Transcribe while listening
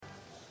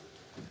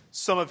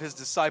Some of his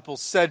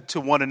disciples said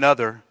to one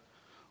another,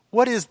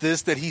 "What is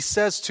this that he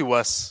says to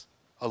us?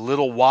 A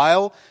little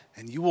while,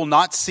 and you will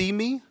not see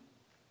me?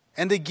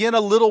 And again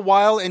a little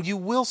while, and you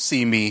will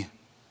see me.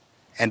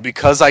 And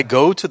because I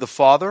go to the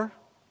Father?"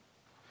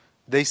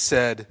 They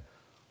said,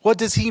 "What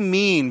does he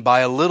mean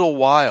by a little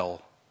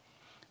while?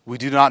 We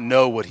do not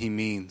know what he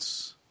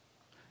means."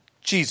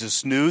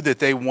 Jesus knew that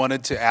they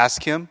wanted to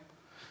ask him,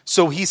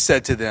 so he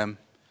said to them,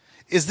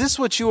 "Is this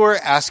what you are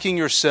asking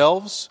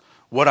yourselves?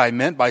 What I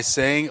meant by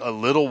saying a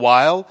little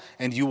while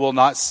and you will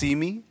not see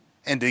me,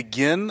 and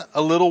again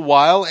a little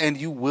while and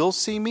you will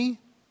see me?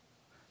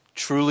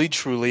 Truly,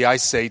 truly, I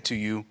say to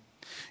you,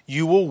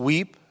 you will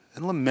weep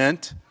and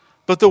lament,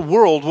 but the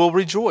world will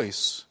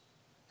rejoice.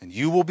 And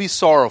you will be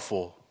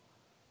sorrowful,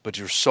 but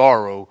your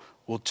sorrow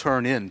will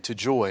turn into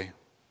joy.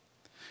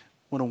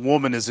 When a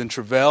woman is in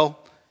travail,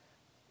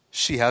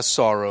 she has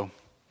sorrow,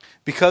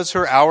 because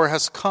her hour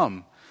has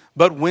come.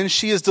 But when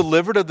she is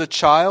delivered of the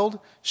child,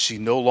 she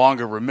no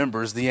longer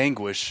remembers the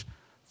anguish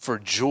for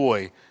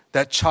joy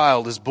that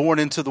child is born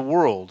into the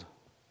world.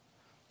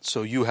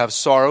 So you have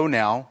sorrow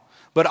now,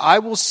 but I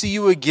will see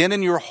you again,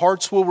 and your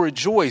hearts will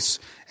rejoice,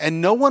 and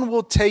no one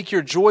will take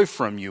your joy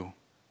from you.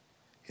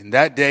 In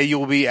that day you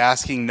will be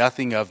asking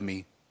nothing of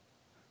me.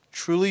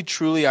 Truly,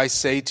 truly, I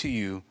say to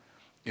you,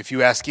 if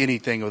you ask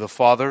anything of the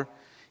Father,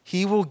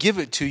 he will give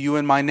it to you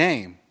in my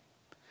name.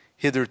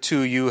 Hitherto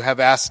you have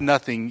asked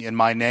nothing in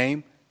my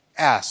name.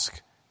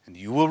 Ask, and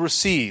you will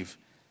receive,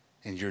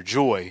 and your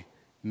joy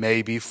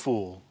may be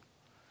full.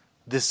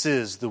 This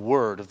is the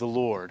word of the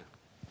Lord.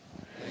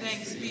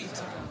 Thanks be to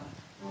God.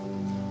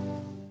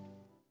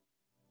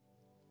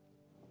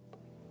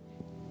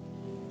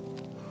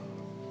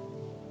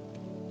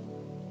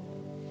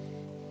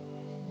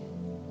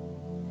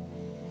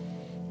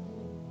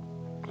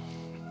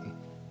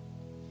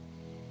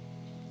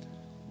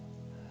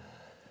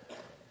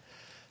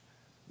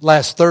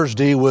 Last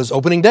Thursday was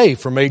opening day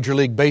for Major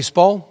League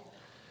Baseball.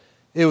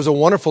 It was a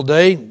wonderful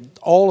day.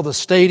 All of the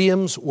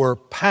stadiums were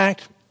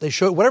packed. They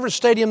showed whatever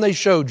stadium they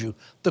showed you,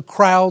 the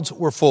crowds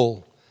were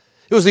full.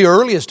 It was the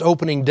earliest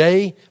opening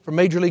day for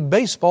Major League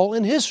Baseball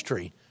in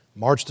history,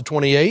 March the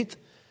 28th.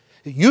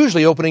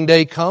 Usually opening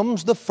day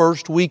comes the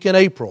first week in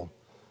April,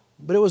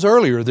 but it was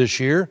earlier this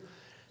year,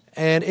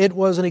 and it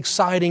was an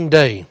exciting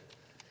day.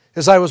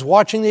 As I was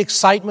watching the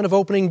excitement of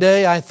opening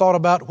day, I thought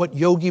about what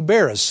Yogi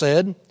Berra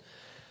said.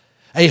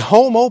 A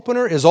home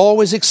opener is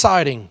always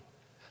exciting,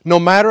 no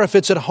matter if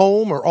it's at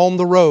home or on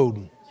the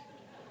road.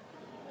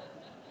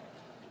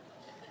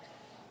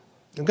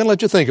 I'm going to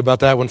let you think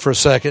about that one for a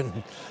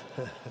second.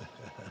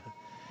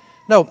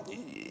 No,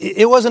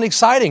 it was an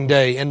exciting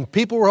day, and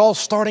people were all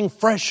starting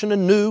fresh and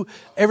anew.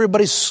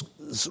 Everybody's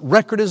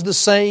record is the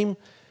same.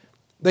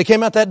 They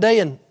came out that day,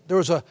 and there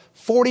was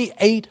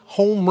 48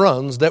 home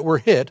runs that were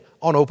hit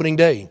on opening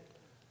day.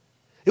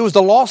 It was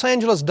the Los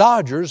Angeles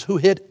Dodgers who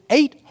hit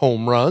 8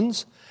 home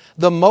runs,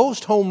 the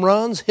most home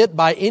runs hit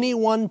by any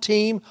one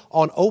team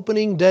on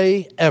opening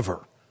day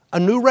ever. A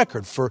new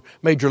record for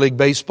Major League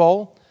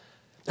Baseball.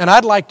 And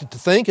I'd like to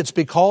think it's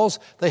because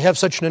they have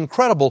such an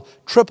incredible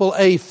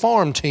AAA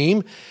farm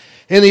team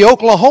in the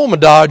Oklahoma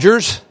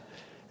Dodgers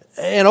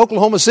and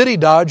Oklahoma City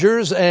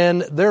Dodgers,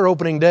 and their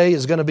opening day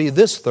is going to be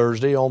this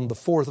Thursday on the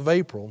 4th of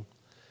April.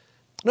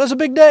 And it was a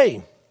big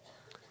day.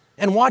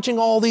 And watching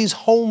all these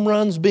home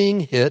runs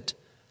being hit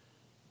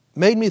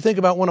made me think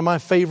about one of my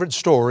favorite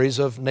stories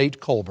of Nate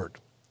Colbert.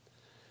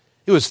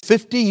 It was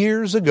 50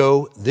 years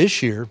ago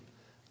this year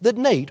that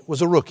Nate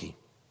was a rookie,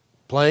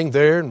 playing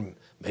there in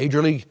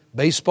Major League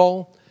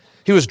Baseball.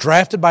 He was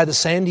drafted by the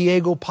San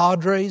Diego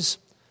Padres,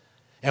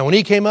 and when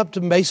he came up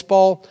to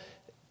baseball,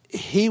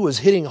 he was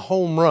hitting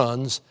home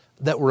runs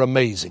that were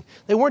amazing.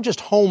 They weren't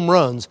just home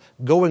runs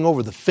going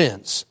over the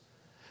fence.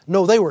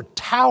 No, they were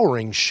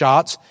towering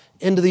shots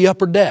into the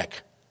upper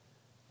deck.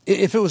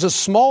 If it was a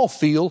small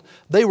field,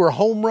 they were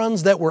home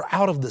runs that were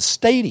out of the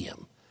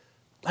stadium.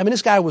 I mean,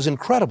 this guy was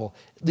incredible.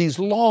 These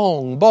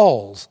long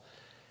balls.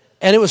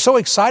 And it was so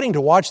exciting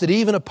to watch that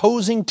even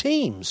opposing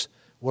teams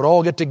would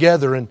all get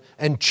together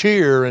and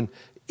cheer, and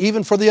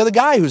even for the other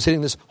guy who's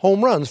hitting this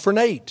home runs for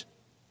Nate.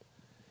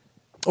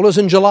 Well, it was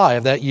in July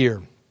of that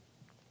year.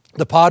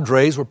 The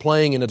Padres were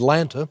playing in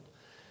Atlanta.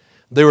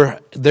 They were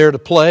there to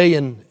play,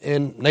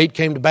 and Nate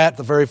came to bat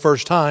the very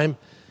first time,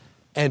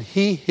 and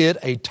he hit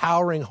a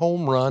towering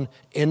home run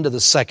into the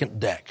second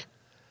deck.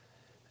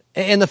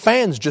 And the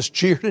fans just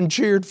cheered and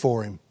cheered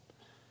for him.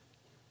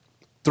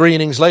 3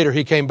 innings later,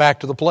 he came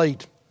back to the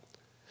plate.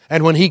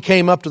 And when he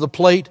came up to the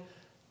plate,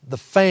 the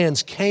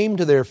fans came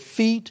to their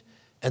feet,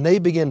 and they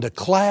began to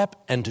clap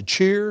and to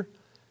cheer.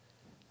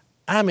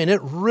 I mean, it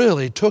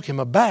really took him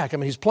aback. I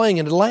mean, he's playing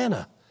in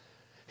Atlanta.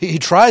 He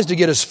tries to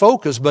get his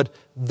focus, but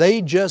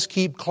they just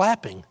keep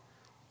clapping.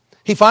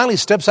 He finally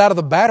steps out of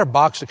the batter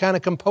box to kind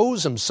of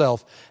compose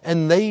himself,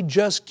 and they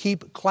just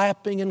keep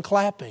clapping and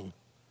clapping.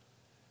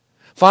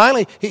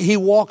 Finally, he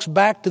walks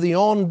back to the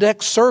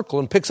on-deck circle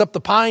and picks up the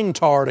pine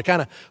tar to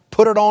kind of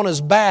put it on his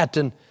bat,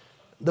 and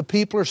the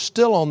people are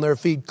still on their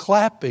feet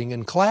clapping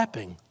and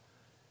clapping.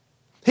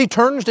 He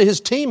turns to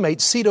his teammate,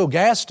 Cito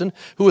Gaston,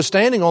 who was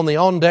standing on the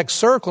on-deck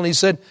circle, and he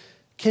said,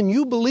 "Can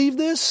you believe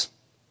this?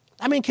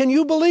 I mean, can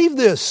you believe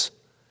this?"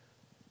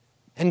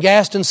 And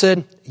Gaston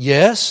said,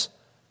 "Yes,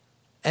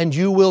 and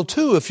you will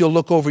too if you'll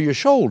look over your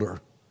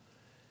shoulder."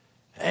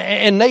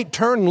 And Nate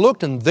turned and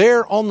looked, and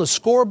there on the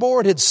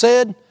scoreboard it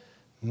said,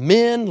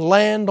 "Men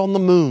land on the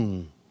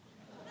moon."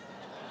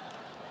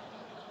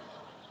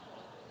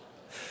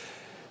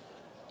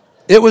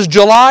 It was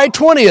July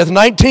 20th,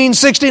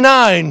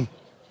 1969.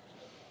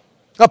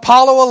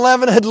 Apollo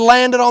 11 had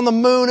landed on the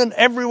moon, and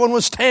everyone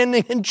was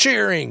standing and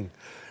cheering.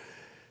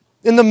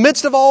 In the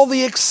midst of all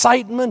the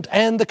excitement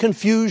and the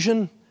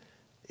confusion,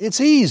 it's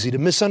easy to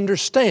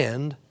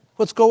misunderstand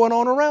what's going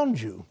on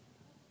around you.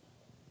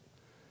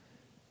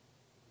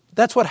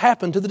 That's what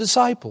happened to the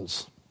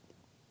disciples.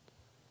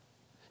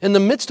 In the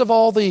midst of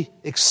all the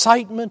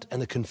excitement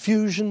and the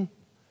confusion,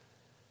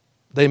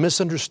 they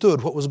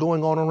misunderstood what was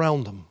going on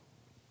around them.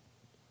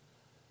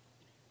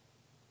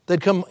 They'd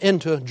come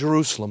into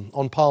Jerusalem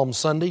on Palm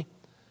Sunday.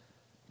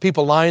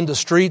 People lined the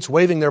streets,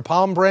 waving their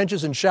palm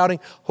branches and shouting,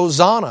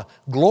 "Hosanna,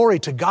 glory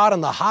to God in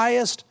the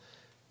highest.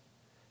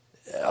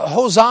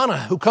 Hosanna,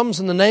 who comes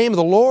in the name of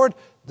the Lord,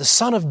 the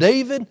Son of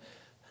David."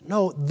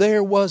 No,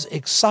 there was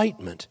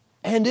excitement,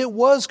 and it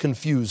was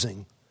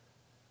confusing.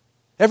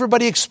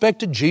 Everybody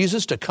expected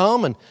Jesus to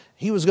come, and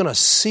he was going to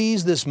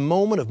seize this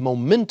moment of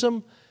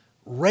momentum,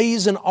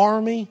 raise an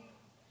army,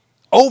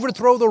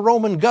 overthrow the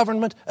Roman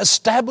government,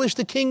 establish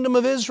the kingdom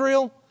of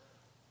Israel.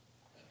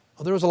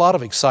 Well, there was a lot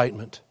of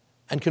excitement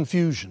and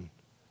confusion.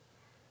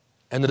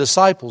 And the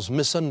disciples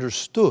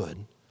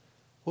misunderstood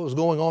what was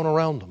going on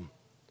around them.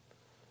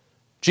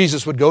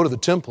 Jesus would go to the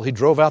temple. He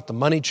drove out the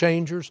money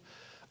changers,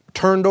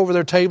 turned over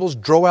their tables,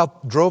 drove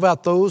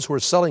out those who were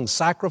selling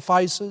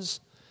sacrifices.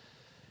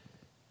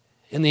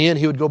 In the end,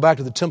 he would go back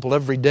to the temple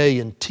every day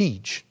and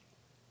teach.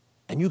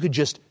 And you could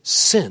just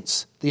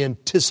sense the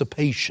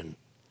anticipation.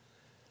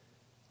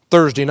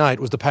 Thursday night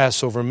was the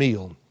Passover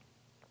meal.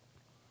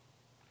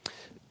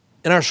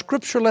 In our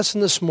scripture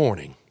lesson this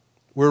morning,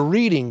 we're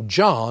reading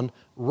John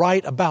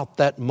write about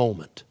that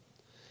moment.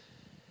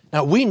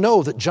 Now, we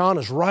know that John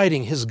is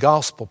writing his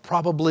gospel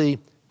probably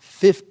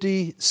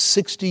 50,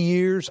 60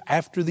 years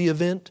after the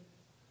event.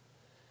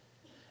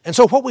 And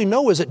so what we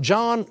know is that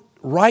John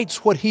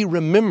writes what he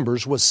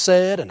remembers was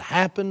said and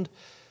happened,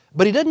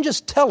 but he doesn't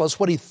just tell us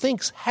what he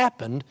thinks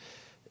happened.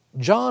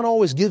 John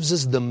always gives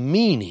us the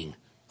meaning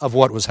of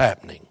what was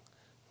happening.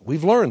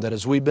 We've learned that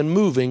as we've been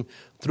moving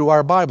through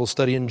our Bible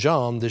study in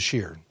John this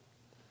year.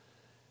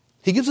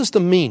 He gives us the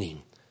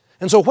meaning.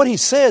 And so what he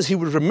says, he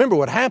would remember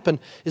what happened,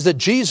 is that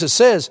Jesus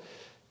says,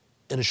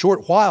 "In a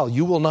short while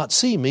you will not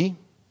see me,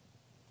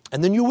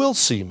 and then you will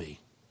see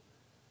me."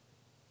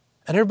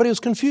 And everybody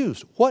was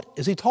confused. What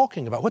is he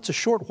talking about? What's a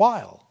short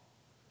while?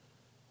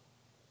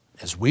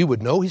 As we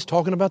would know, he's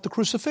talking about the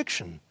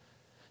crucifixion.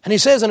 And he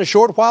says, "In a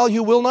short while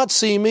you will not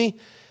see me,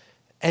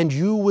 and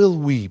you will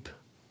weep.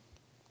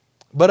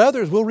 But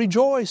others will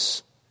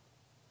rejoice.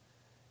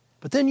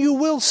 But then you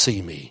will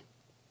see me,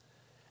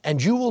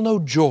 and you will know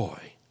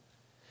joy,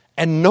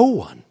 and no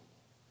one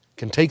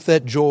can take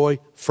that joy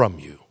from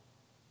you."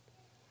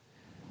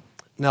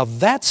 Now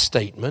that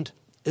statement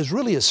is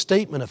really a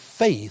statement of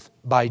faith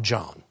by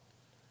John.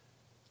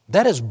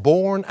 That is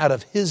born out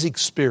of his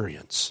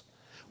experience,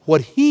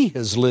 what he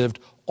has lived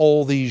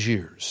all these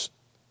years.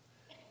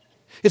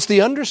 It's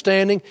the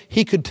understanding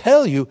he could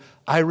tell you,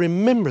 "I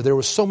remember there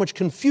was so much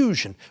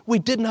confusion. We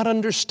did not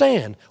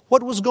understand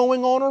what was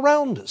going on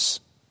around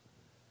us."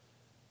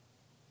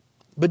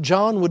 But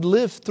John would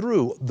live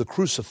through the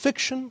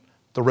crucifixion,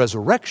 the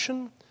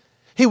resurrection.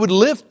 He would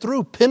live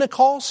through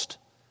Pentecost.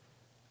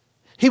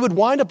 He would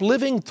wind up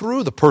living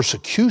through the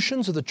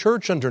persecutions of the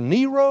church under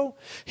Nero.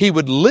 He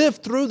would live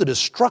through the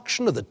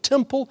destruction of the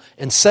temple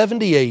in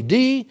 70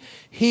 AD.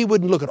 He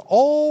would look at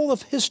all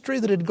of history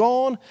that had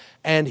gone,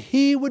 and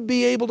he would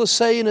be able to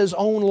say in his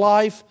own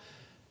life,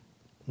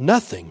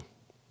 "Nothing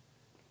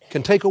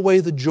can take away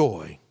the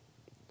joy.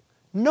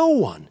 No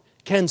one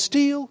can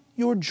steal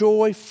your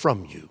joy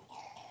from you."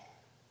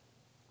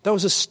 That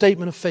was a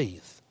statement of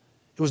faith.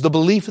 It was the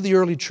belief of the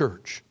early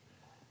church.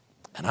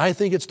 And I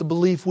think it's the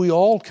belief we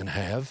all can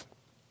have,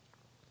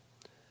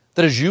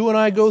 that as you and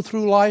I go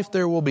through life,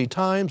 there will be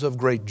times of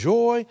great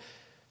joy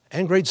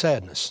and great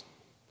sadness.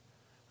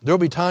 There will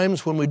be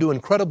times when we do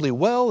incredibly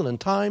well and in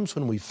times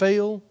when we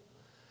fail.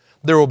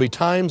 There will be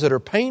times that are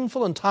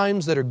painful and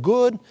times that are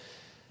good.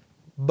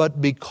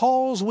 But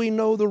because we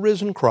know the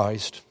risen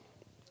Christ,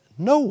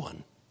 no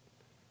one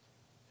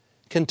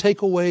can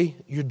take away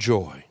your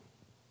joy.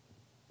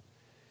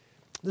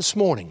 This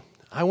morning,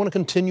 I want to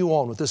continue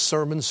on with this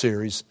sermon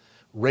series,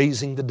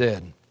 Raising the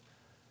Dead.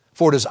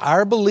 For it is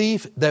our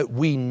belief that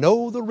we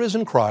know the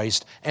risen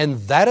Christ,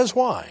 and that is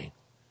why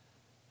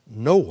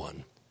no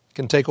one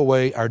can take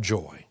away our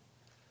joy.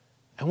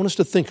 I want us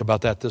to think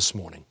about that this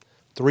morning.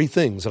 3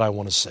 things that I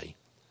want to say.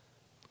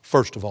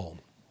 First of all,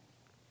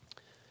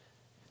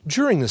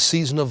 during the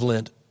season of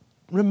Lent,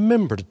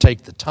 remember to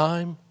take the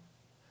time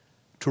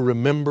to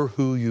remember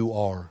who you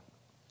are.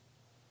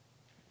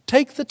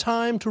 Take the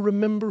time to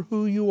remember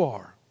who you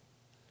are.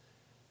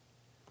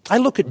 I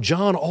look at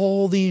John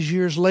all these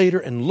years later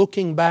and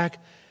looking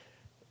back,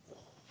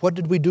 what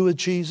did we do with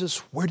Jesus?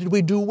 Where did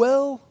we do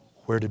well?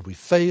 Where did we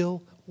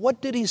fail?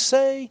 What did he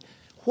say?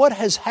 What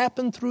has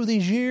happened through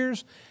these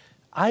years?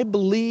 I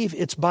believe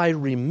it's by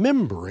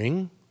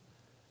remembering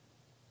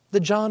that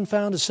John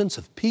found a sense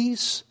of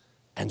peace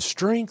and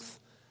strength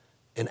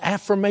and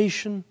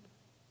affirmation.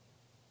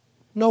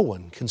 No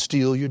one can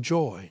steal your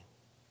joy.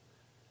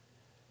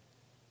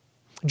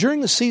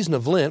 During the season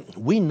of Lent,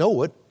 we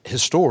know it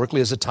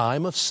historically as a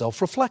time of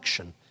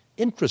self-reflection,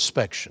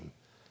 introspection.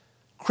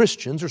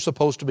 Christians are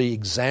supposed to be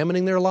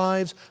examining their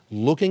lives,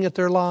 looking at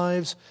their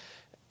lives.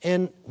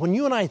 And when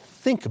you and I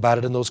think about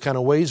it in those kind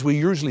of ways, we're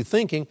usually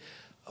thinking,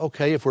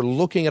 okay, if we're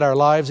looking at our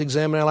lives,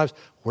 examining our lives,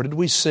 where did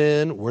we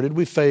sin? Where did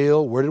we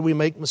fail? Where did we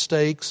make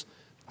mistakes?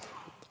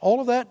 All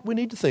of that we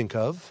need to think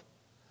of.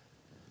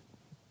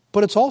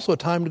 But it's also a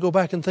time to go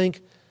back and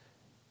think,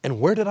 and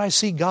where did I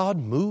see God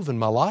move in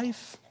my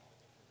life?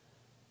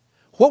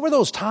 What were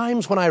those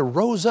times when I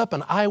rose up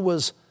and I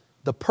was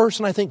the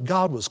person I think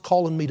God was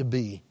calling me to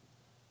be?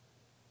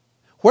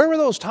 Where were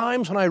those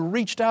times when I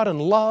reached out in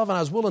love and I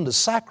was willing to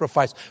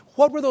sacrifice?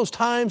 What were those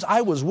times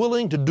I was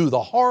willing to do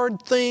the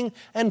hard thing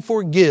and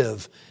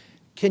forgive?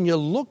 Can you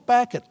look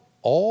back at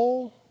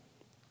all,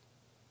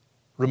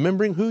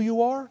 remembering who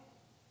you are?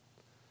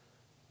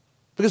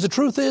 Because the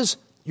truth is,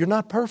 you're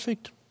not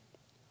perfect.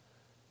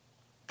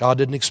 God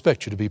didn't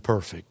expect you to be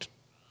perfect.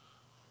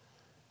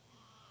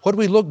 What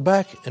we look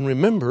back and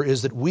remember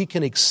is that we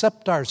can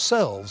accept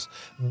ourselves,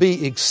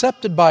 be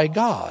accepted by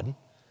God,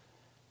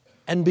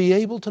 and be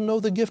able to know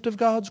the gift of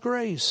God's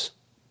grace.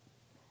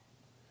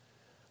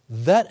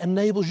 That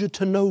enables you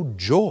to know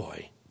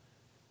joy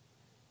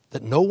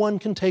that no one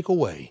can take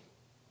away.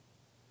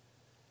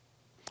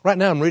 Right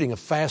now I'm reading a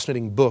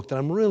fascinating book that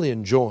I'm really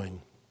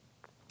enjoying.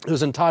 It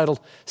was entitled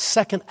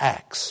Second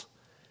Acts,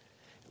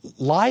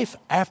 Life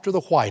After the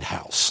White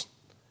House.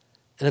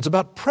 And it's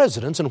about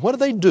presidents and what do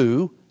they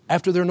do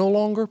after they're no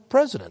longer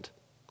president.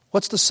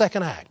 What's the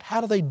second act?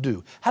 How do they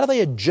do? How do they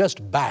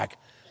adjust back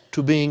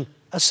to being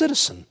a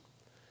citizen?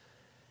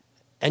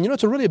 And you know,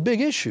 it's a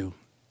big issue.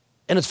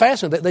 And it's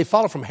fascinating. They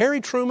follow from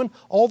Harry Truman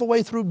all the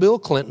way through Bill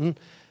Clinton.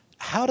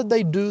 How did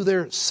they do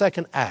their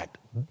second act?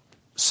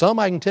 Some,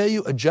 I can tell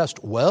you,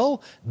 adjust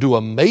well, do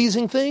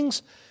amazing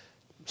things.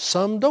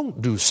 Some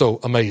don't do so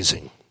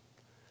amazing.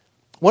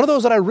 One of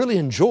those that I really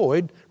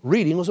enjoyed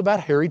reading was about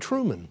Harry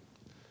Truman.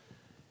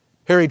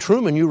 Harry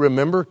Truman, you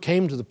remember,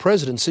 came to the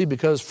presidency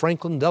because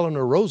Franklin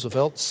Delano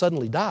Roosevelt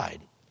suddenly died.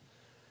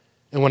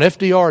 And when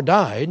FDR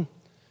died,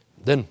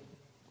 then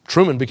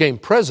Truman became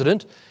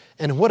president,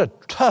 and what a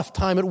tough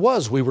time it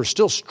was. We were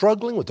still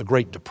struggling with the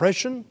Great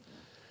Depression.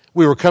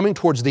 We were coming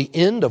towards the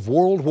end of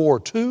World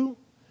War II.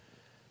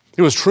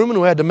 It was Truman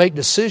who had to make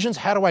decisions.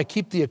 How do I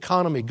keep the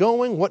economy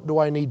going? What do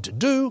I need to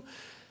do?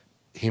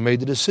 He made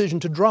the decision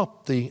to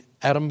drop the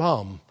atom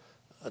bomb,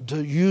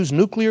 to use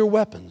nuclear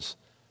weapons.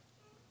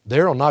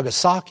 There on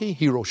Nagasaki,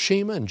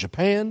 Hiroshima, and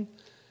Japan,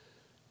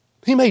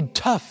 he made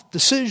tough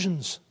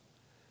decisions.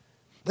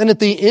 And at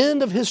the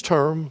end of his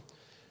term,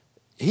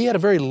 he had a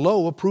very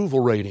low approval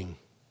rating.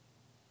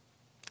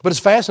 But it's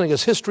fascinating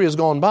as history has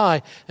gone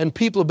by and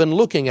people have been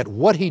looking at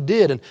what he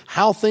did and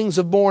how things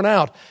have borne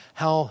out,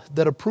 how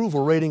that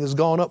approval rating has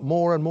gone up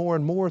more and more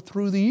and more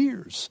through the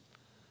years.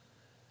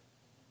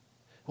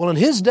 Well, in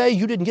his day,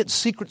 you didn't get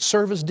Secret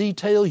Service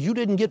detail, you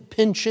didn't get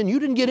pension, you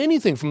didn't get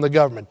anything from the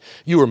government.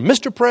 You were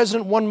Mr.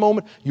 President one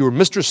moment, you were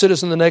Mr.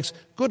 Citizen the next.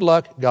 Good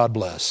luck, God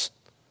bless.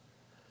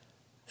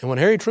 And when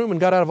Harry Truman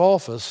got out of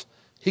office,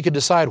 he could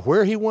decide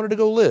where he wanted to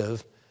go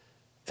live,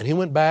 and he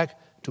went back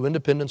to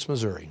Independence,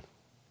 Missouri,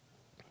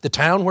 the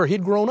town where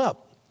he'd grown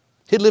up.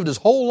 He'd lived his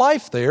whole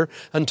life there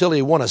until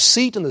he won a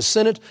seat in the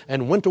Senate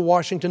and went to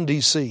Washington,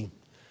 D.C.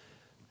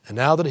 And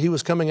now that he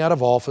was coming out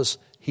of office,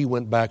 he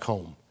went back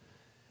home.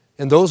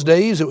 In those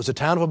days, it was a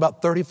town of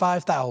about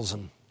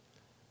 35,000.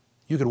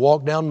 You could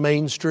walk down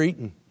Main Street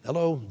and,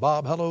 hello,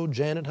 Bob, hello,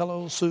 Janet,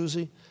 hello,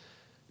 Susie.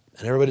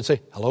 And everybody would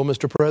say, hello,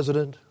 Mr.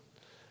 President.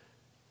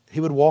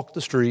 He would walk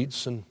the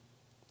streets and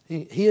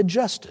he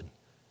adjusted.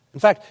 In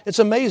fact, it's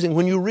amazing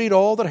when you read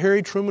all that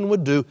Harry Truman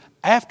would do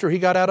after he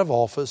got out of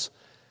office,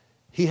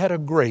 he had a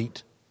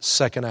great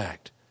second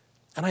act.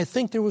 And I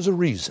think there was a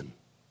reason.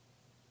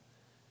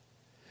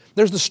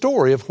 There's the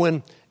story of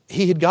when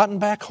he had gotten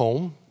back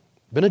home,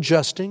 been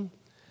adjusting,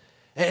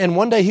 and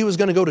one day he was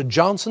going to go to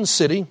Johnson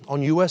City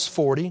on US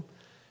 40,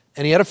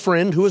 and he had a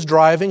friend who was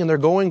driving, and they're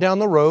going down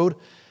the road,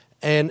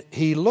 and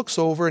he looks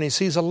over and he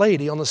sees a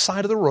lady on the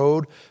side of the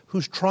road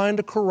who's trying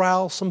to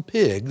corral some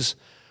pigs.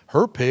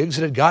 Her pigs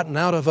had gotten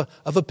out of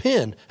a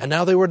pen, and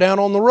now they were down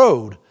on the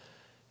road.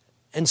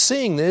 And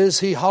seeing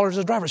this, he hollers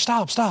at the driver,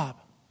 stop,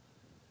 stop.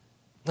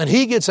 And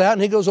he gets out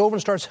and he goes over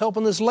and starts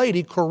helping this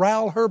lady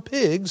corral her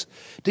pigs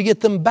to get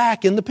them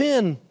back in the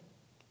pen.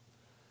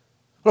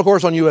 But of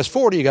course, on US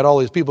 40, you got all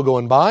these people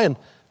going by, and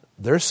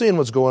they're seeing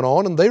what's going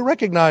on, and they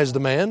recognize the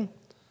man.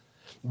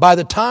 By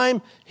the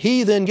time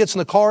he then gets in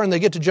the car and they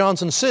get to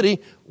Johnson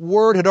City,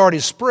 word had already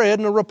spread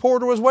and a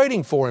reporter was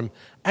waiting for him,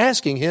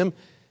 asking him,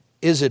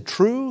 is it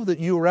true that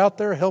you were out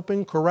there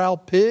helping corral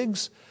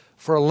pigs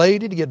for a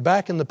lady to get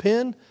back in the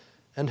pen?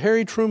 And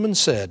Harry Truman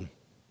said,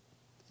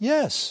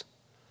 yes.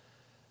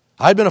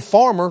 I'd been a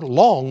farmer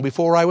long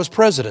before I was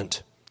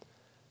president.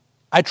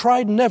 I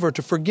tried never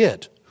to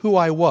forget who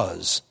I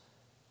was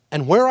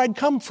and where I'd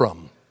come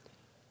from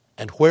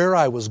and where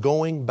I was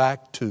going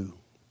back to.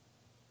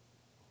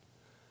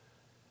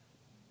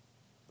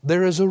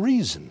 There is a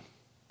reason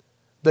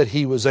that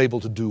he was able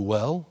to do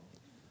well,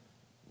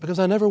 because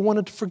I never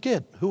wanted to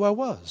forget who I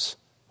was,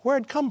 where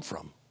I'd come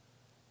from,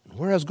 and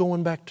where I was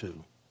going back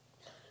to.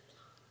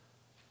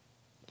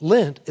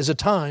 Lent is a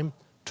time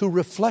to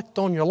reflect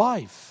on your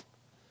life.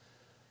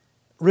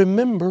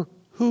 Remember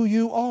who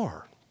you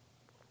are.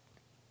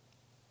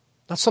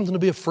 Not something to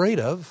be afraid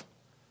of.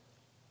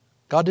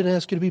 God didn't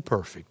ask you to be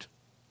perfect.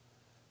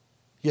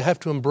 You have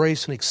to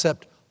embrace and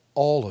accept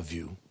all of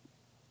you,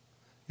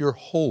 your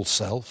whole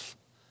self,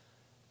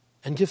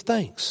 and give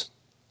thanks.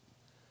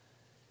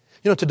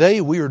 You know,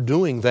 today we are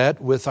doing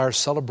that with our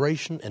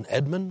celebration in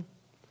Edmond.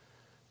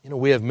 You know,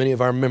 we have many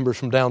of our members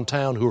from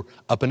downtown who are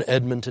up in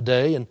Edmond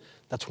today, and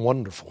that's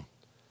wonderful.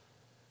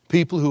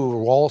 People who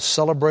are all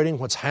celebrating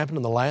what's happened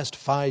in the last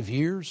 5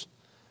 years.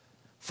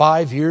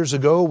 5 years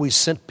ago, we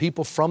sent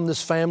people from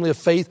this family of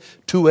faith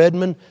to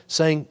Edmond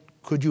saying,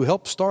 could you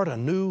help start a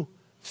new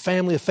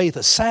family of faith,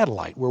 a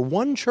satellite? We're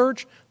one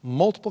church,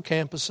 multiple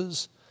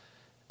campuses,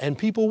 and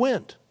people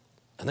went,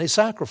 and they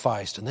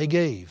sacrificed, and they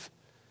gave.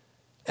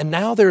 And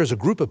now there is a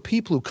group of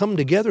people who come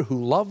together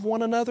who love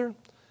one another.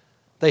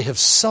 They have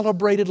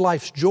celebrated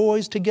life's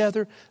joys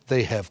together.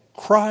 They have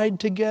cried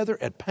together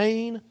at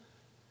pain.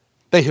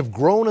 They have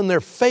grown in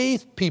their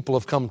faith. People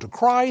have come to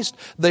Christ.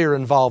 They are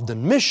involved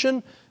in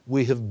mission.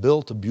 We have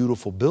built a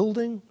beautiful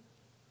building.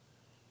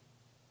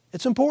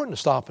 It's important to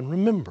stop and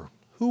remember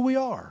who we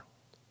are.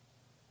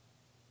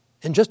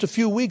 In just a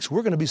few weeks,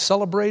 we're going to be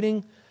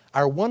celebrating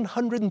our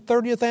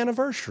 130th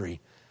anniversary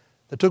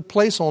that took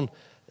place on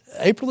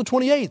April the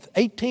 28th,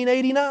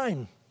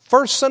 1889.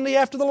 First Sunday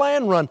after the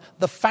land run,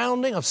 the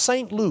founding of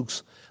St.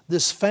 Luke's.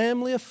 This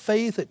family of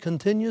faith that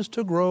continues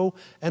to grow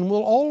and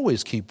will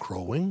always keep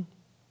growing.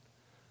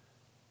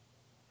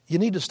 You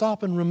need to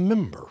stop and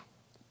remember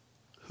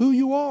who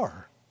you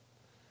are.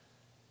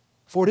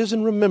 For it is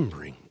in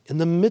remembering, in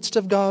the midst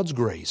of God's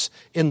grace,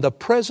 in the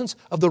presence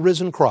of the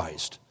risen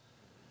Christ,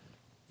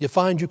 you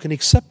find you can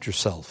accept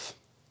yourself.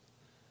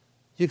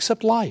 You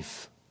accept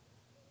life.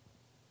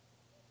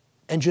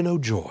 And you know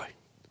joy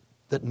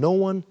that no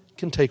one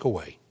can take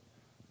away.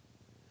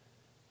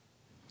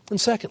 And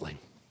secondly,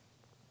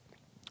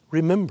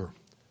 remember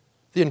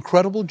the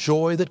incredible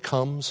joy that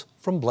comes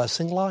from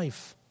blessing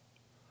life.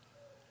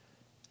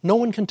 No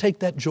one can take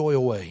that joy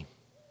away.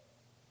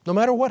 No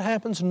matter what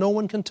happens, no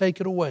one can take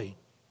it away.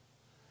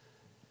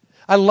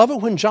 I love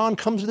it when John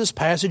comes to this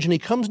passage and he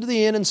comes to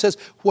the end and says,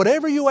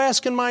 whatever you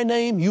ask in my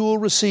name, you will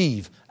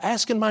receive.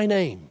 Ask in my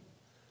name.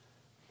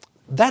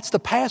 That's the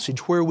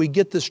passage where we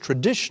get this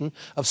tradition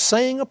of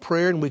saying a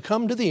prayer and we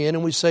come to the end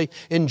and we say,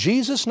 in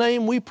Jesus'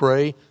 name we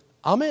pray,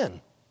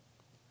 Amen.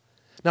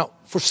 Now,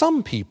 for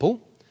some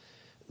people,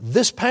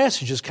 this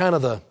passage is kind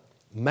of the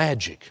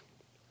magic.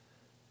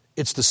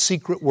 It's the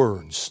secret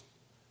words.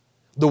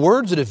 The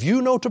words that if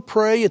you know to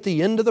pray at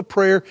the end of the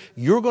prayer,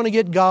 you're going to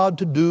get God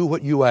to do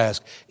what you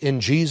ask. In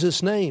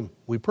Jesus' name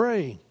we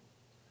pray.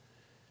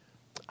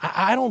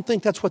 I don't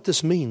think that's what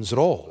this means at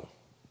all.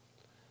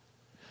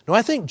 No,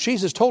 I think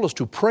Jesus told us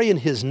to pray in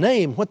His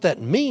name. What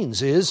that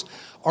means is,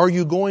 are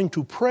you going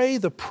to pray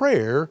the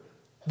prayer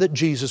that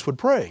Jesus would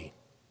pray?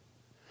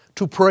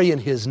 To pray in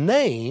His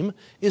name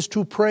is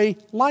to pray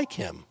like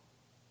Him.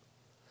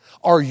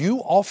 Are you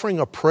offering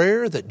a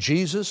prayer that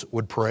Jesus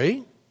would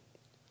pray?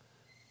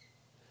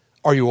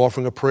 Are you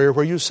offering a prayer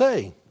where you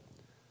say,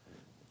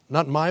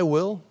 not my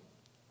will,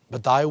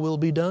 but thy will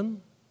be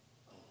done?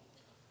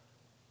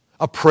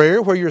 A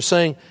prayer where you're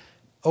saying,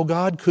 oh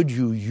God, could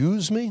you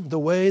use me the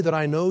way that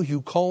I know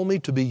you call me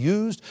to be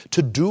used,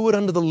 to do it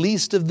unto the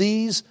least of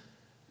these?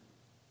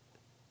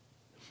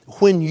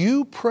 When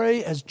you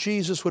pray as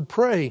Jesus would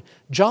pray,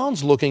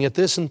 John's looking at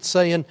this and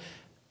saying,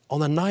 on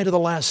the night of the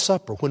Last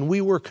Supper, when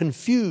we were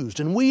confused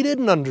and we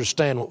didn't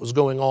understand what was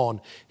going on,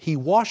 He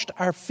washed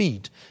our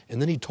feet, and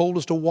then He told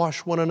us to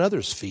wash one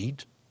another's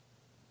feet.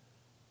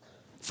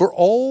 For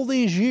all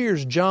these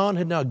years, John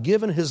had now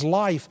given his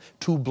life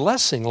to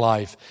blessing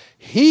life.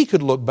 He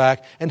could look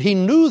back, and he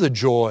knew the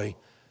joy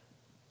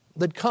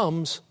that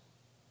comes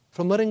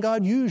from letting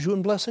God use you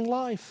in blessing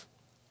life.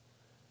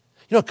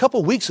 You know, a couple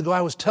of weeks ago,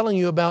 I was telling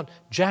you about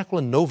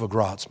Jacqueline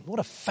Novogratz. What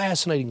a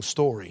fascinating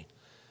story.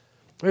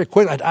 Very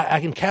quickly,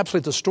 I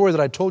encapsulate the story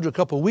that I told you a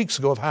couple of weeks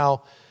ago of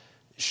how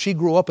she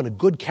grew up in a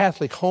good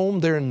Catholic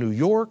home there in New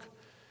York.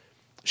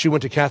 She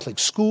went to Catholic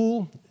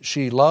school.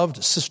 She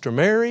loved Sister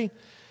Mary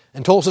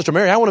and told Sister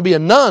Mary, I want to be a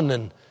nun.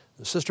 And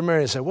Sister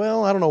Mary said,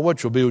 well, I don't know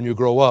what you'll be when you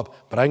grow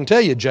up, but I can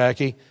tell you,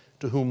 Jackie,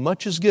 to whom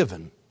much is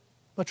given,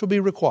 much will be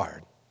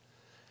required.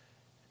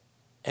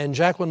 And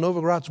Jacqueline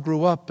Novogratz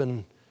grew up,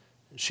 and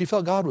she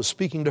felt God was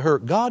speaking to her.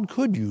 God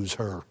could use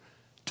her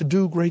to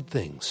do great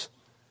things.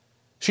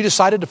 She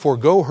decided to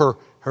forego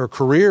her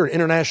career in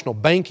international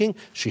banking.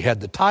 She had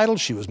the title.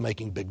 She was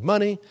making big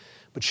money.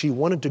 But she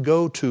wanted to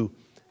go to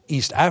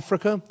East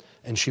Africa,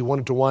 and she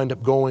wanted to wind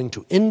up going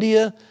to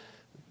India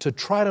to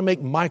try to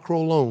make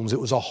microloans. It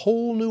was a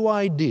whole new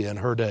idea in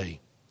her day.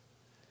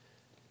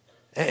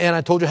 And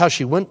I told you how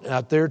she went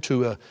out there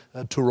to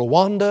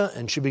Rwanda,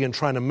 and she began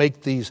trying to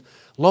make these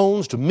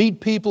loans to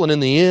meet people, and in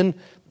the end,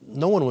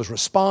 no one was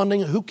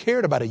responding. Who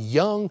cared about a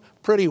young,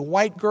 pretty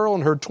white girl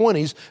in her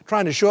 20s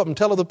trying to show up and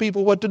tell other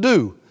people what to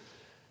do?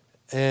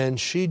 And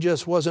she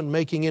just wasn't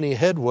making any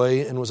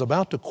headway and was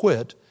about to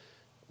quit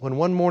when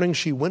one morning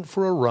she went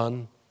for a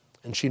run,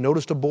 and she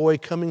noticed a boy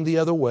coming the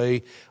other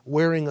way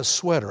wearing a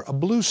sweater, a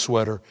blue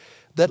sweater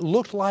that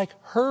looked like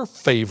her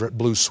favorite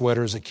blue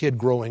sweater as a kid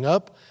growing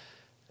up.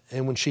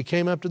 And when she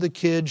came up to the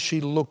kid,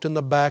 she looked in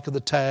the back of the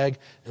tag,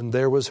 and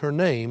there was her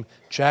name,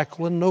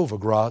 Jacqueline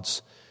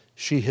Novogratz.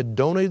 She had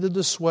donated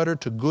the sweater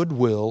to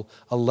Goodwill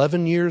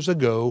 11 years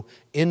ago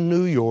in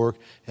New York,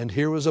 and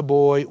here was a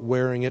boy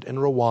wearing it in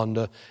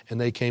Rwanda, and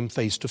they came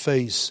face to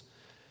face.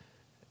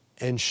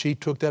 And she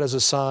took that as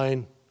a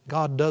sign,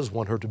 God does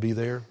want her to be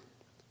there.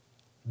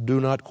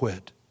 Do not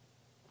quit.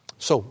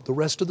 So the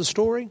rest of the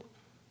story,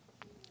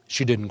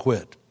 she didn't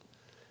quit.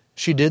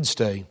 She did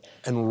stay.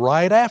 And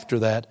right after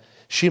that,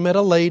 she met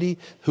a lady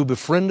who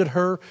befriended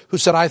her, who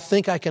said, I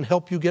think I can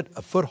help you get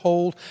a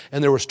foothold.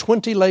 And there was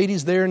 20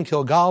 ladies there in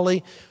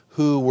Kilgally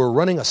who were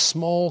running a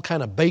small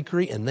kind of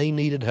bakery, and they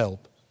needed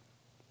help.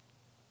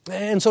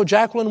 And so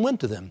Jacqueline went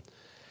to them.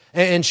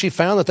 And she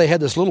found that they had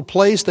this little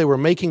place. They were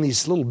making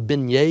these little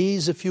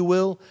beignets, if you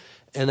will.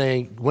 And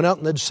they went out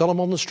and they'd sell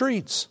them on the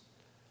streets.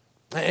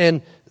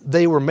 And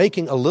they were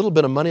making a little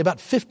bit of money,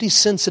 about 50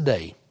 cents a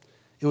day.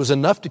 It was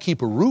enough to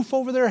keep a roof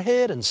over their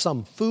head and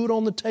some food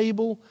on the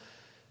table.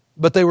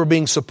 But they were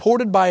being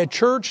supported by a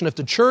church, and if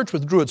the church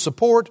withdrew its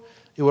support,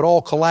 it would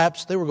all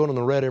collapse. They were going in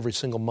the red every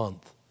single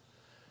month.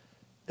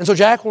 And so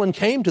Jacqueline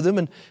came to them,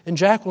 and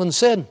Jacqueline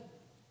said,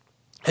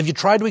 have you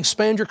tried to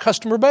expand your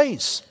customer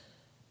base?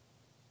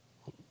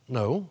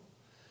 No.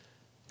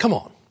 Come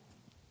on.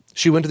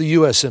 She went to the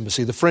U.S.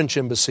 Embassy, the French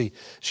Embassy.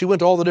 She went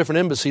to all the different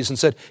embassies and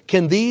said,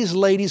 can these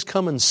ladies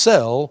come and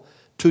sell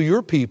to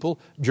your people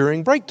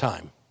during break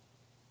time?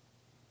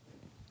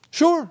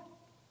 Sure.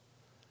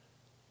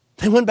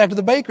 They went back to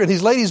the bakery, and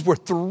these ladies were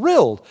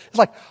thrilled. It's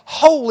like,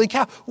 holy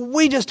cow,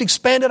 we just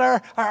expanded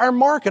our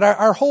market,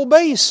 our whole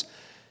base.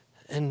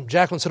 And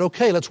Jacqueline said,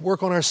 okay, let's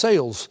work on our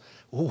sales.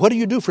 What do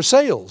you do for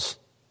sales?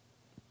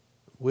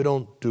 We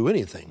don't do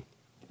anything.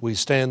 We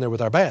stand there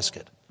with our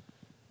basket.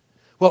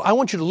 Well, I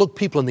want you to look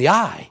people in the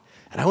eye,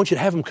 and I want you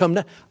to have them come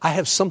down. I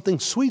have something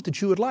sweet that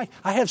you would like.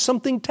 I have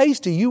something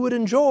tasty you would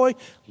enjoy.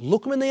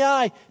 Look them in the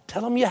eye.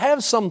 Tell them you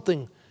have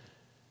something.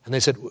 And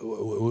they said,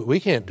 we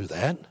can't do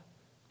that.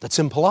 That's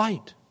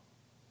impolite.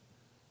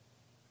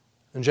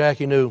 And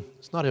Jackie knew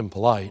it's not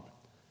impolite.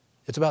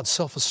 It's about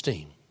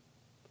self-esteem.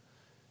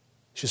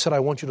 She said, I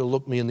want you to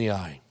look me in the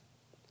eye.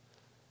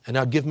 And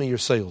now give me your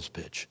sales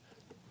pitch.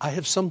 I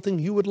have something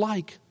you would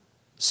like,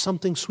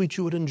 something sweet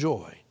you would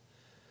enjoy.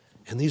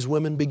 And these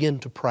women began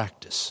to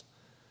practice.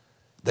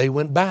 They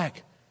went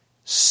back.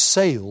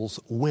 Sales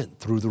went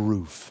through the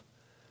roof.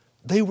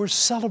 They were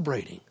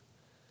celebrating.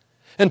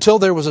 Until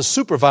there was a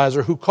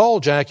supervisor who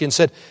called Jackie and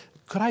said,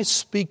 could I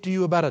speak to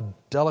you about a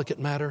delicate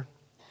matter?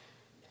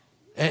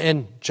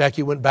 And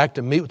Jackie went back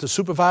to meet with the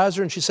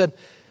supervisor, and she said,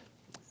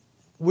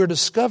 we're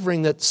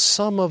discovering that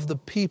some of the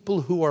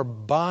people who are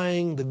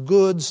buying the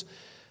goods,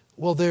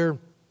 well, they're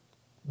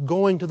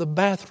going to the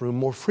bathroom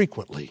more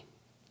frequently.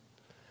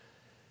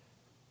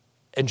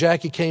 And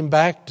Jackie came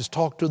back to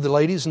talk to the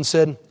ladies and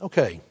said,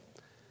 okay,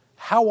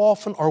 how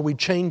often are we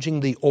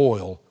changing the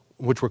oil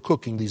in which we're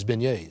cooking these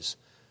beignets?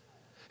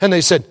 And they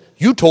said,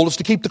 you told us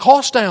to keep the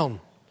cost down.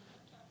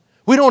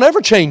 We don't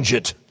ever change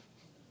it.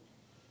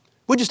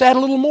 We just add a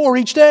little more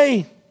each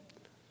day.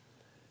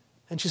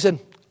 And she said,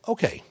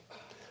 okay,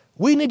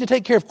 we need to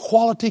take care of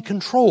quality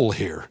control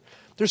here.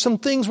 There's some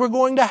things we're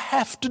going to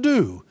have to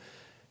do.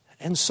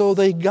 And so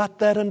they got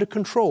that under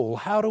control.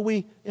 How do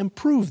we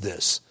improve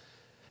this?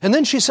 And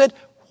then she said,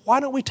 why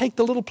don't we take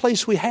the little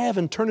place we have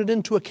and turn it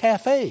into a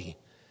cafe,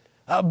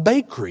 a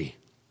bakery?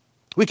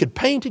 We could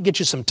paint it, get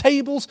you some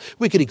tables.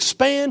 We could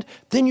expand.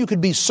 Then you could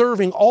be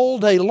serving all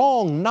day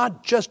long,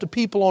 not just to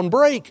people on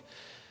break.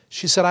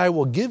 She said, I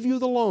will give you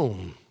the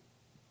loan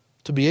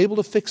to be able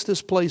to fix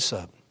this place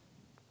up.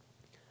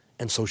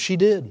 And so she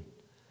did.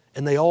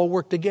 And they all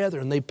worked together,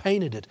 and they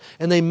painted it.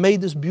 And they made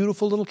this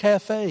beautiful little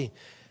cafe.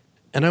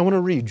 And I want to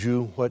read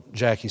you what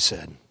Jackie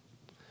said.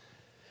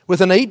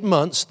 Within 8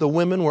 months, the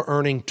women were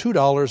earning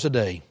 $2 a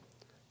day,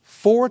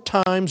 4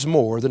 times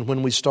more than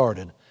when we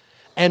started,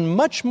 and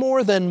much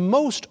more than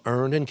most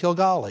earned in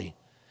Kilgally.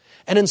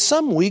 And in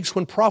some weeks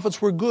when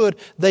profits were good,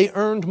 they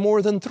earned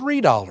more than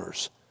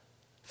 $3.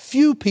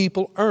 Few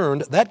people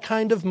earned that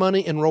kind of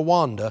money in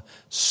Rwanda,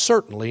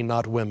 certainly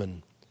not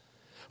women.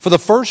 For the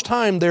first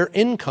time, their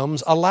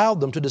incomes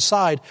allowed them to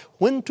decide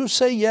when to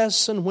say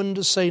yes and when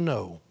to say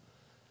no.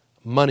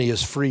 Money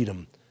is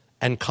freedom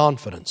and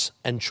confidence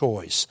and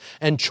choice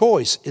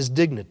is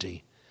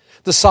dignity.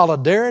 The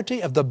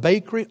solidarity of the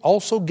bakery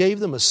also gave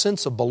them a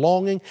sense of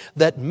belonging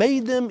that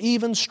made them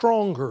even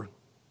stronger.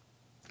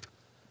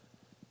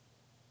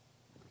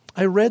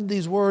 I read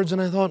these words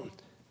and I thought,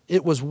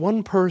 it was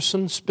one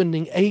person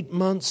spending 8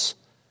 months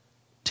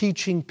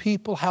teaching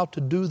people how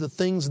to do the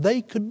things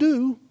they could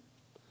do.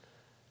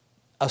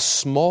 A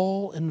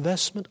small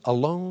investment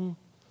alone,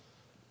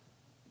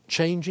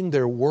 changing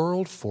their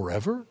world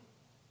forever.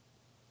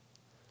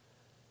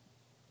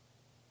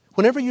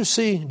 Whenever you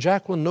see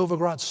Jacqueline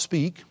Novogratz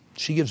speak,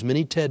 she gives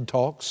many TED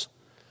Talks,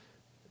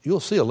 you'll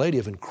see a lady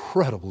of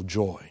incredible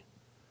joy.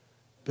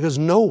 Because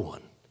no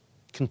one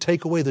can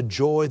take away the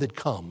joy that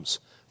comes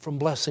from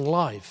blessing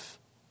life.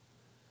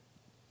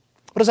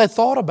 But as I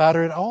thought about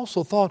it, I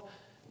also thought,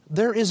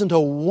 there isn't a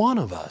one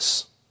of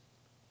us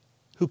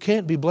who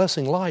can't be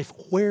blessing life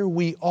where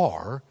we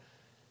are,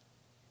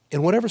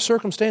 in whatever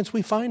circumstance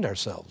we find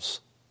ourselves.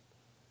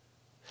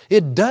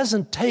 It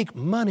doesn't take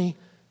money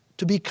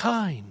to be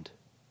kind.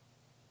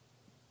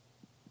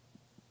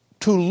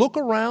 To look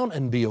around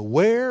and be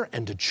aware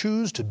and to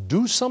choose to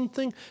do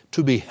something,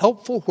 to be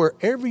helpful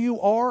wherever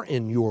you are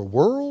in your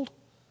world.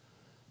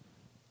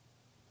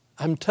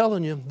 I'm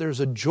telling you, there's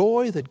a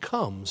joy that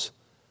comes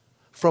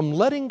from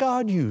letting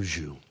God use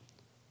you.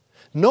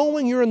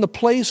 Knowing you're in the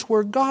place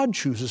where God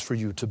chooses for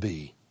you to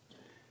be.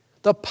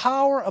 The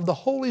power of the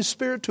Holy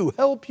Spirit to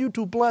help you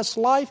to bless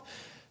life.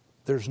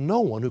 There's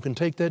no one who can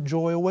take that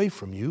joy away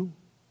from you.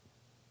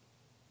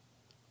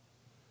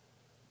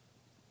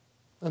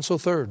 And so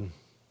third,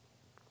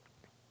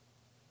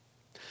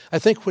 I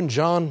think when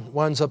John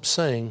winds up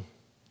saying,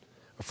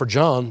 for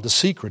John, the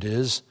secret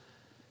is,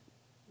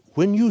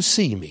 when you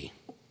see me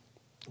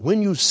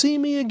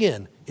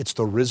again, it's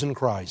the risen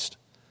Christ,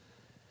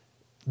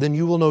 then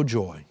you will know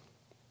joy.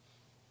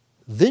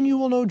 Then you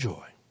will know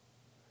joy.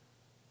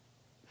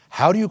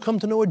 How do you come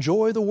to know a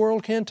joy the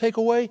world can't take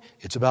away?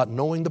 It's about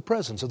knowing the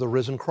presence of the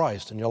risen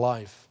Christ in your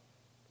life.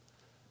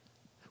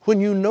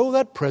 When you know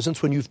that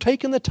presence, when you've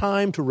taken the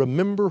time to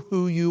remember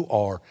who you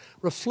are,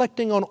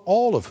 reflecting on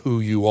all of who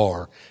you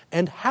are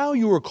and how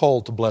you are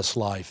called to bless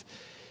life,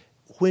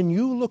 when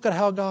you look at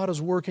how God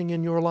is working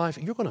in your life,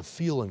 you're going to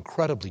feel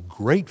incredibly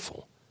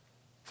grateful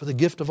for the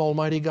gift of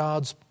Almighty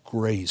God's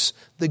grace,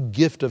 the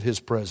gift of His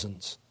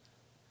presence.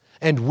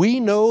 And we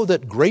know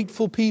that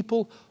grateful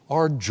people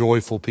are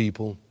joyful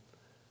people.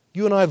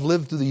 You and I have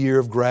lived through the year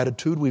of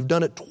gratitude. We've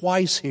done it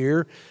twice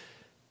here.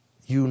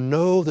 You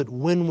know that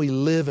when we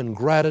live in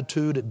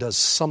gratitude, it does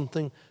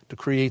something to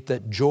create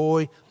that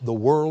joy the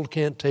world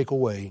can't take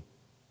away.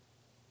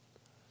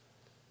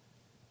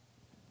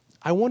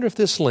 I wonder if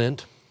this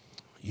Lent,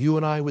 you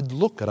and I would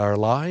look at our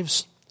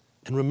lives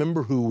and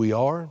remember who we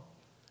are.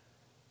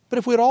 But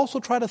if we'd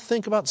also try to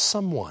think about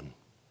someone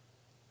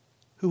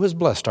who has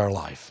blessed our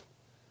life.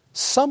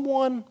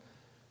 Someone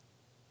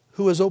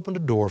who has opened a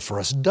door for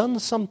us, done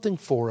something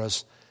for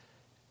us,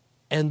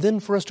 and then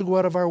for us to go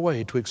out of our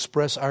way to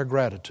express our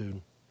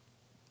gratitude.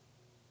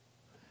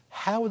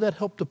 How would that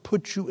help to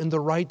put you in the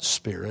right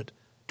spirit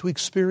to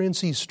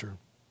experience Easter?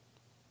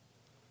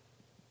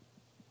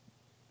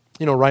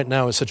 You know, right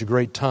now is such a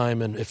great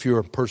time, and if you're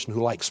a person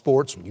who likes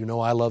sports, you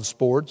know I love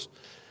sports,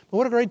 but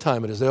what a great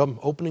time it is. The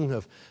opening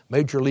of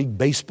Major League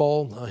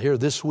Baseball here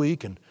this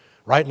week, and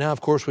right now,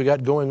 of course, we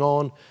got going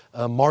on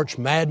March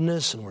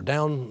Madness, and we're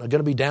going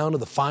to be down to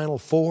the Final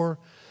Four.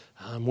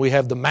 We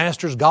have the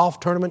Masters Golf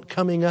Tournament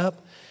coming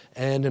up,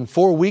 and in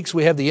 4 weeks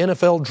we have the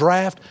NFL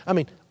Draft. I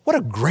mean, what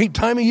a great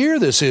time of year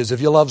this is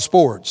if you love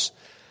sports.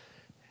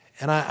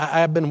 And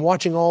I've been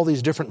watching all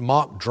these different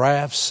mock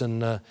drafts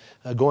and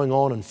going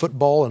on in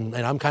football, and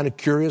I'm kind of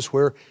curious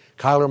where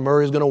Kyler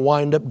Murray is going to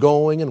wind up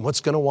going and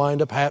what's going to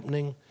wind up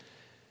happening.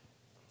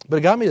 But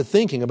it got me to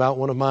thinking about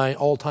one of my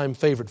all-time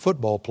favorite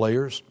football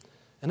players,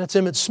 and that's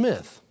Emmitt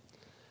Smith.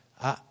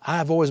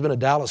 I've always been a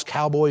Dallas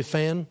Cowboy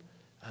fan.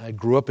 I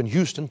grew up in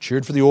Houston,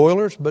 cheered for the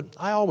Oilers, but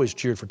I always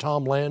cheered for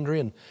Tom Landry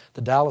and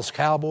the Dallas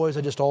Cowboys.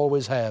 I just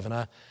always have. And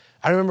I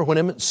remember when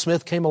Emmitt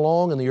Smith came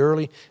along in the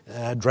early,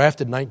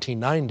 drafted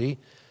 1990,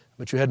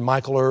 but you had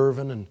Michael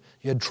Irvin and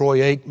you had Troy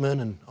Aikman,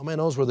 and oh man,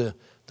 those were the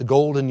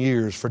golden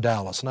years for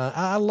Dallas. And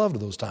I loved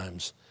those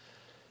times.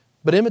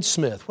 But Emmitt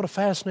Smith, what a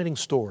fascinating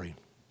story.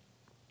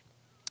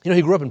 You know,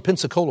 he grew up in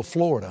Pensacola,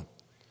 Florida.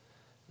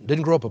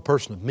 Didn't grow up a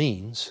person of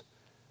means,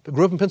 but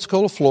grew up in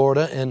Pensacola,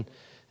 Florida,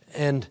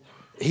 and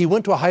he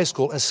went to a high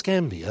school,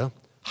 Escambia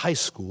High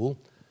School.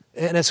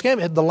 And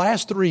Escambia, the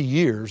last 3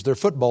 years, their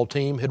football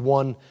team had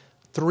won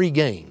 3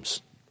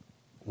 games.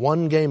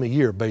 1 game a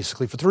year,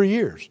 basically, for 3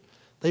 years.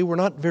 They were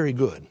not very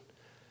good.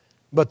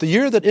 But the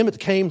year that Emmitt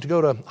came to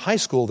go to high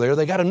school there,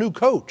 they got a new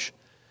coach.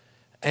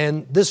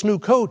 And this new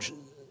coach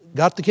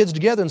got the kids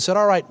together and said,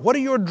 all right, what are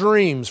your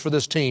dreams for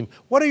this team?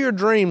 What are your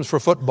dreams for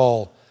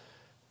football?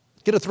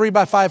 Get a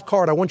 3x5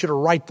 card. I want you to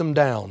write them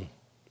down.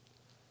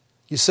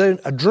 You say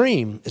a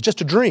dream is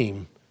just a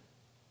dream,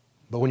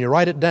 but when you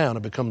write it down,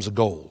 it becomes a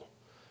goal.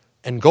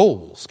 And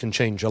goals can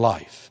change your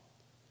life.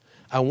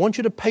 I want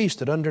you to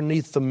paste it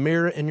underneath the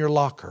mirror in your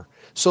locker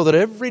so that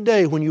every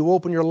day when you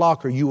open your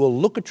locker, you will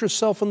look at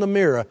yourself in the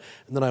mirror,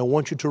 and then I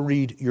want you to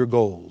read your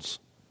goals.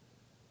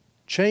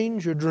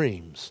 Change your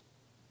dreams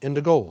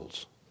into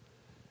goals.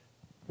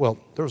 Well,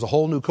 there was a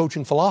whole new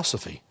coaching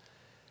philosophy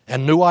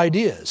and new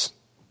ideas,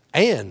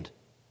 and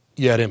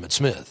you had Emmitt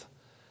Smith.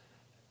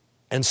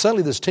 And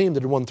suddenly this team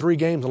that had won 3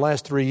 games in the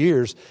last 3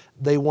 years,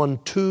 they won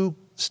 2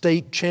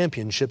 state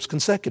championships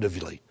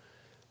consecutively.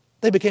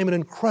 They became an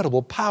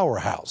incredible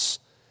powerhouse.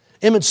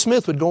 Emmitt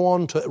Smith would go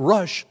on to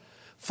rush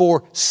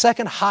for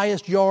second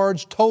highest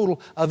yards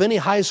total of any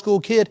high school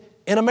kid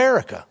in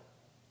America.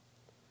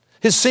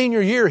 His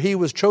senior year, he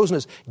was chosen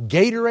as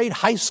Gatorade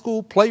High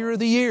School Player of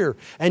the Year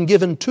and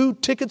given 2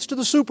 tickets to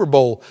the Super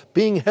Bowl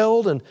being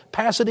held in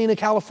Pasadena,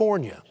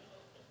 California.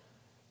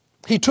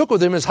 He took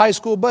with him his high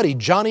school buddy,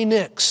 Johnny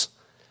Nix,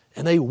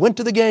 and they went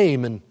to the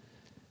game. And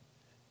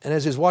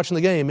as he was watching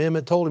the game,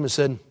 Emmitt told him, he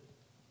said,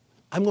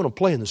 I'm going to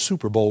play in the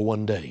Super Bowl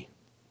one day.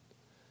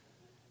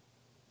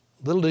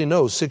 Little did he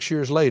know, 6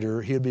 years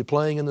later, he would be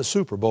playing in the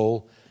Super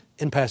Bowl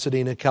in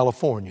Pasadena,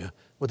 California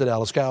with the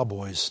Dallas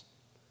Cowboys.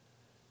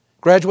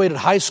 Graduated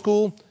high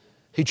school.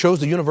 He chose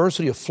the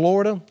University of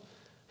Florida.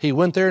 He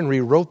went there and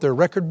rewrote their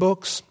record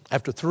books.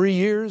 After 3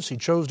 years, he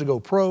chose to go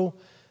pro.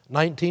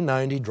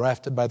 1990,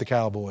 drafted by the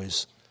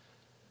Cowboys.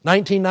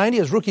 1990,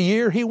 his rookie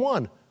year, he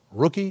won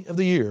Rookie of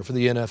the Year for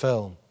the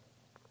NFL.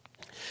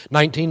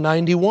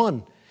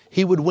 1991,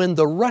 he would win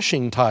the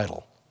rushing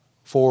title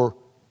for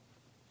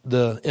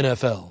the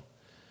NFL.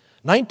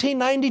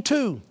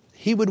 1992,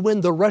 he would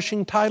win the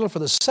rushing title for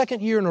the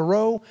second year in a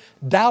row.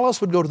 Dallas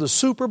would go to the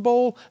Super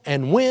Bowl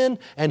and win,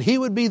 and he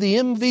would be the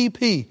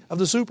MVP of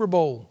the Super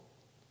Bowl.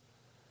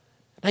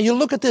 Now you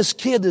look at this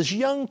kid, this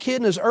young kid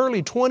in his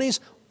early 20s,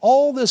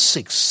 all this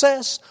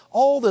success,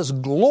 all this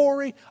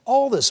glory,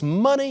 all this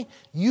money.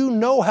 You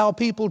know how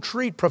people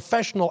treat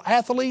professional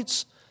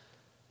athletes.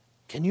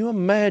 Can you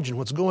imagine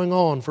what's going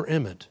on for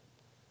Emmitt?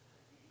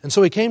 And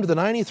so he came to the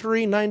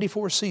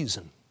 93-94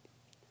 season.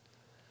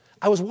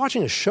 I was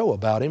watching a show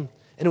about him,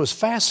 and it was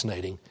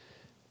fascinating.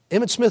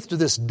 Emmitt Smith, to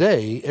this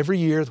day, every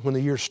year when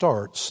the year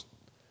starts,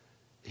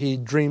 he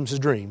dreams his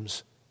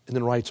dreams and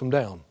then writes them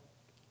down.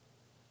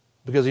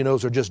 Because he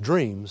knows they're just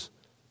dreams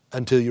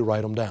until you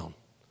write them down.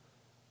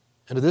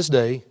 And to this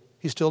day,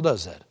 he still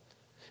does that.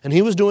 And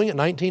he was doing it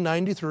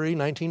 1993,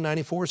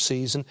 1994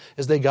 season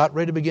as they got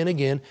ready to begin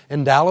again,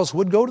 and Dallas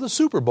would go to the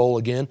Super Bowl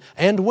again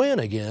and win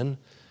again.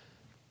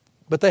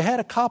 But they had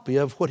a copy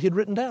of what he had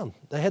written down.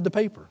 They had the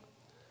paper.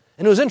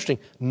 And it was interesting.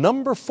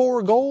 Number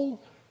 4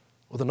 goal,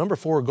 well, the number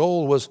 4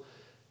 goal was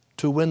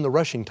to win the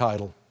rushing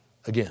title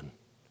again,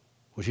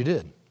 which he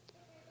did.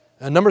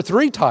 And number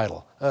 3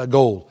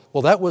 goal,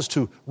 well, that was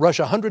to rush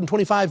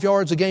 125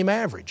 yards a game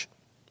average,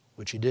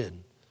 which he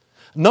did.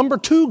 Number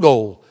 2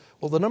 goal,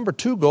 well, the number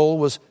 2 goal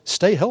was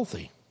stay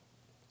healthy.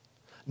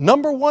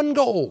 Number 1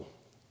 goal,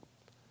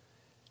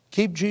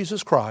 keep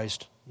Jesus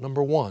Christ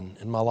number 1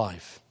 in my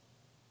life.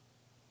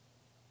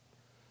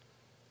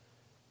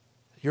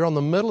 You're on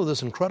the middle of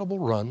this incredible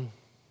run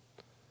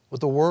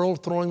with the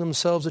world throwing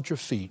themselves at your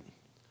feet.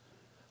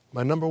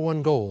 My number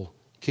 1 goal,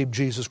 keep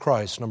Jesus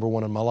Christ number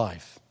 1 in my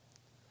life.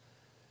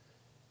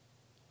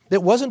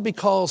 It wasn't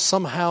because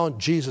somehow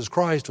Jesus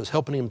Christ was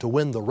helping him to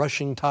win the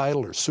rushing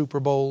title or Super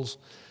Bowls.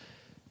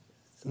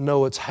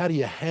 No, it's how do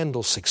you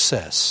handle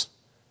success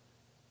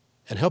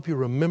and help you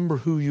remember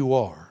who you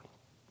are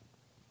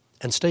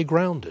and stay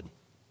grounded.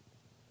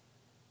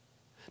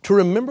 To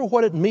remember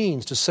what it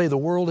means to say the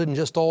world isn't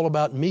just all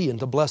about me and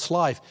to bless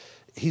life.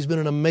 He's been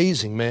an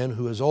amazing man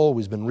who has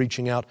always been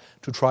reaching out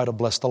to try to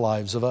bless the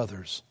lives of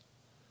others.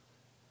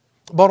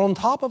 But on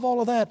top of all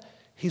of that,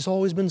 he's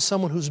always been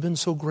someone who's been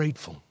so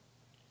grateful.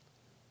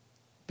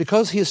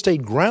 Because he has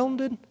stayed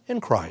grounded in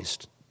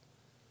Christ,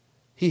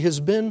 he has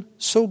been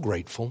so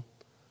grateful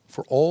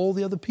for all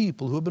the other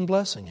people who have been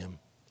blessing him.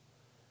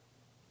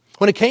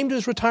 When it came to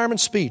his retirement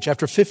speech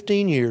after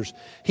 15 years,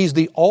 he's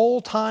the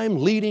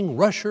all-time leading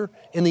rusher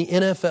in the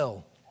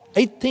NFL.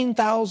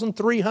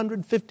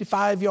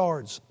 18,355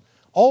 yards.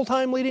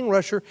 All-time leading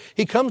rusher.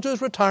 He comes to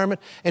his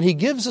retirement and he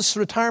gives this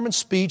retirement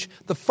speech.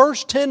 The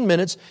first 10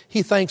 minutes,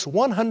 he thanks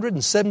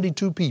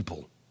 172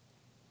 people.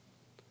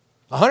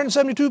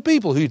 172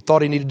 people who he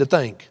thought he needed to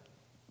thank.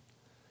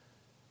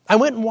 I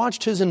went and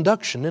watched his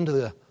induction into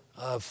the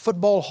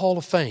Football Hall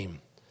of Fame.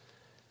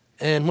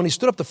 And when he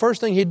stood up, the first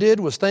thing he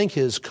did was thank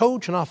his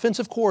coach and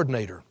offensive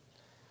coordinator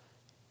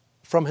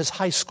from his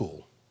high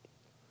school,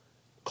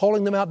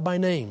 calling them out by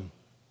name.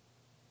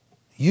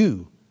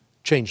 You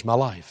changed my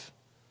life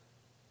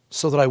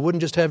so that I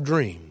wouldn't just have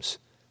dreams,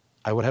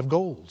 I would have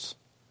goals.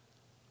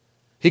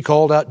 He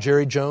called out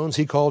Jerry Jones.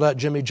 He called out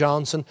Jimmy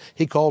Johnson.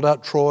 He called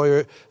out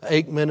Troy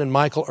Aikman and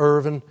Michael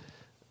Irvin.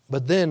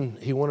 But then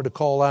he wanted to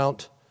call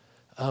out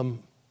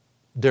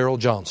Daryl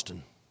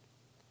Johnston.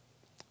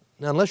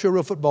 Now, unless you're a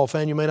real football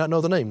fan, you may not know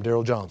the name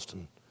Daryl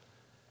Johnston.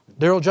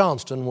 Daryl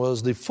Johnston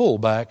was the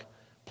fullback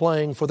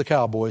playing for the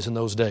Cowboys in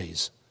those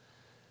days.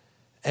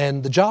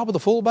 And the job of the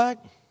fullback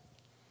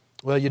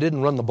Well, you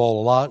didn't run the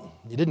ball a lot.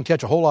 You didn't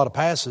catch a whole lot of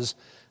passes.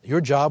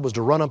 Your job was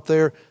to run up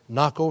there,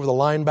 knock over the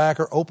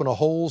linebacker, open a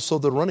hole so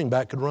the running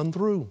back could run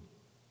through.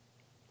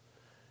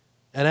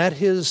 And at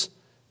his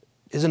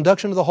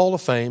induction to the Hall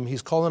of Fame,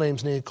 he's calling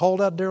names, and he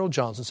called out Darrell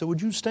Johnson, said,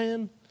 "Would you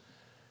stand?"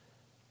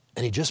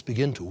 And he just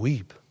began to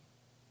weep.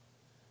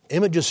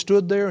 Emmett just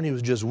stood there, and he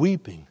was just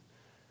weeping.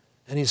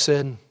 And he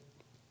said,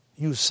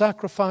 "You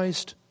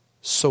sacrificed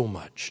so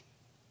much.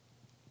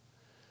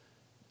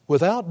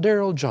 Without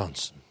Darrell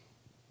Johnson,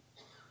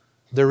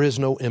 there is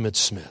no Emmett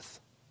Smith.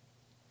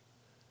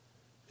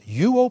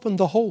 You opened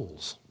the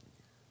holes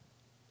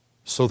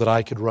so that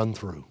I could run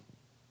through."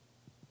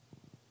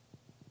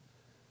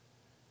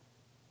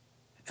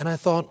 And I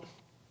thought,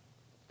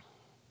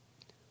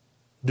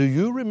 do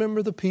you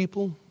remember the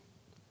people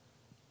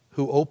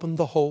who opened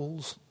the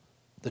holes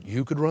that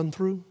you could run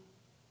through?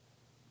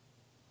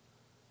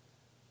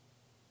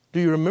 Do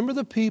you remember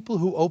the people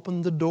who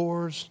opened the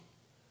doors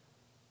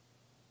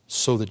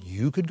so that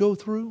you could go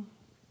through?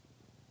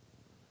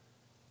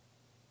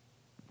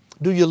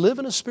 Do you live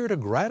in a spirit of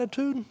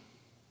gratitude?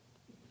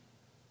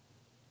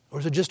 Or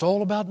is it just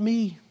all about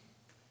me?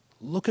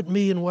 Look at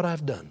me and what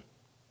I've done.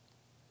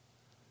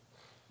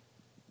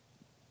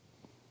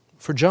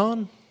 For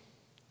John,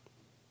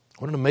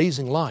 what an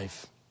amazing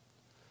life.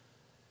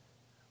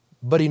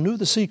 But he knew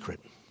the secret.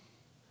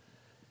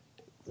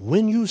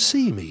 When you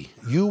see me,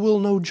 you will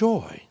know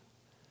joy,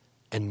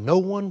 and no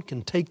one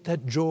can take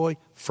that joy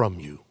from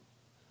you.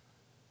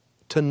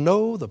 To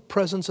know the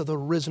presence of the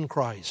risen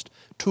Christ,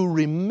 to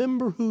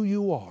remember who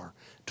you are,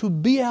 to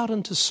be out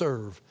and to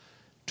serve,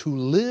 to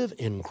live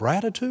in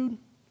gratitude.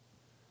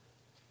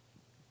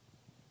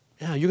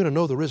 Yeah, you're going to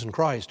know the risen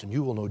Christ and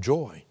you will know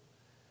joy.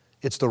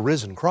 It's the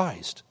risen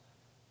Christ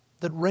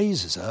that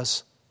raises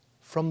us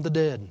from the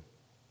dead.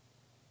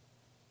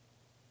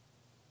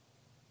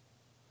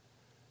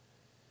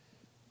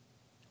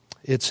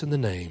 It's in the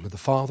name of the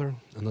Father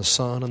and the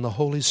Son and the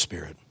Holy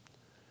Spirit.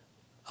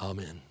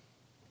 Amen.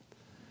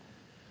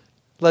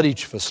 Let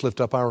each of us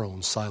lift up our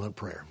own silent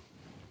prayer.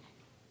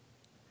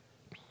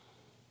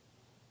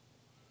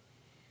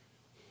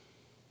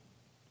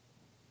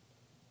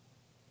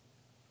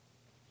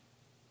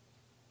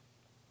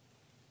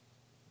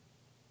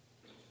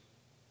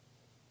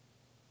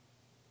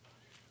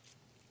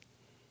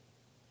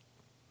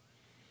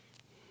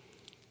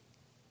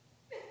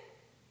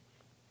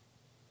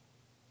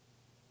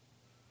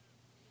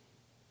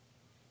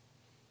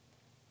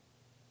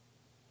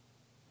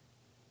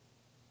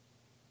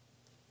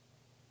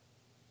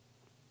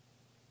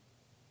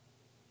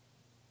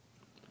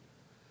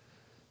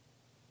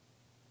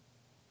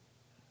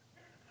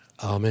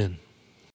 Amen.